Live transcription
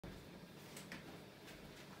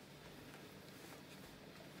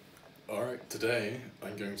Alright, today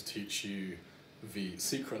I'm going to teach you the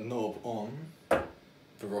secret knob on the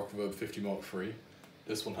Rockerverb 50 Mark III.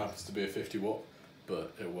 This one happens to be a 50 watt,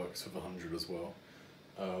 but it works with 100 as well.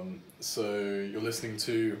 So you're listening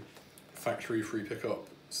to factory free pickup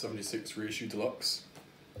 76 Reissue Deluxe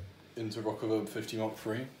into Rockerverb 50 Mark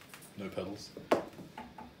III, no pedals,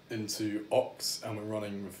 into aux, and we're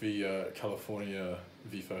running the California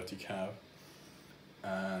V30 cab,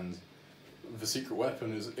 and the secret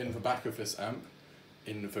weapon is in the back of this amp,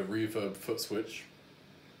 in the reverb foot switch.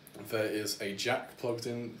 There is a jack plugged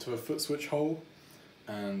into a foot switch hole,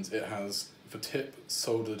 and it has the tip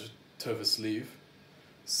soldered to the sleeve,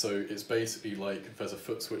 so it's basically like there's a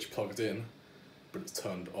foot switch plugged in, but it's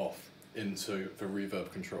turned off into the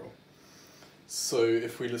reverb control. So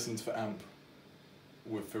if we listen to the amp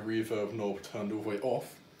with the reverb knob turned all the way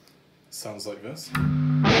off, it sounds like this.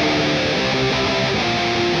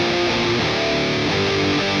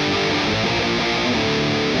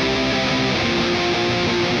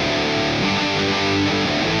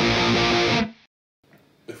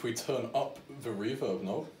 If we turn up the reverb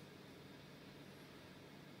knob,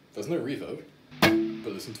 there's no reverb,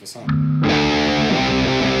 but listen to the sound.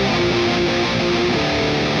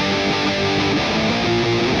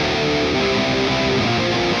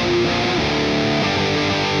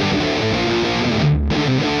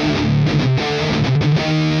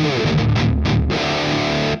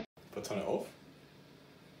 If I turn it off,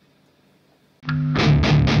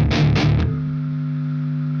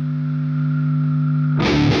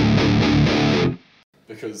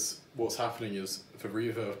 because what's happening is the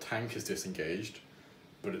reverb tank is disengaged,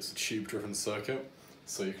 but it's a tube driven circuit,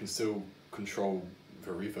 so you can still control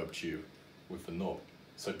the reverb tube with the knob.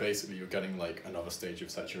 So basically you're getting like another stage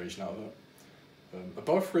of saturation out of it.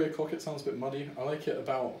 Above 3 o'clock it sounds a bit muddy. I like it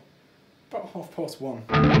about 1:30.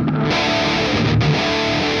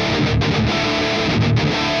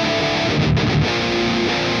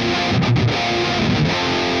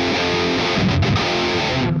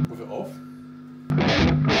 With it off.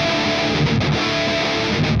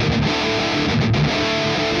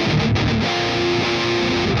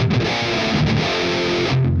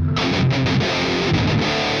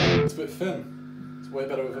 It's a bit thin. It's way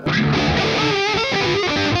better with it off.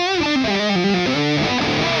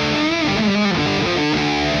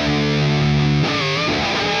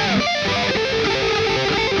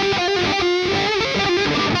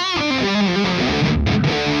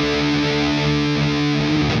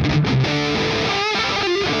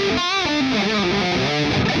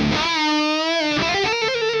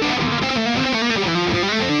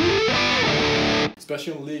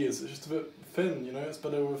 Especially on leads, it's just a bit thin, you know, it's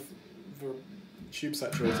better with the tube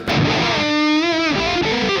saturated.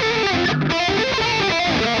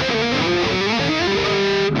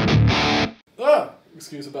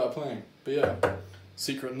 Excuse about playing. But yeah,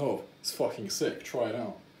 secret knob, it's fucking sick, try it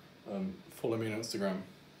out. Follow me on Instagram,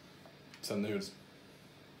 send nudes.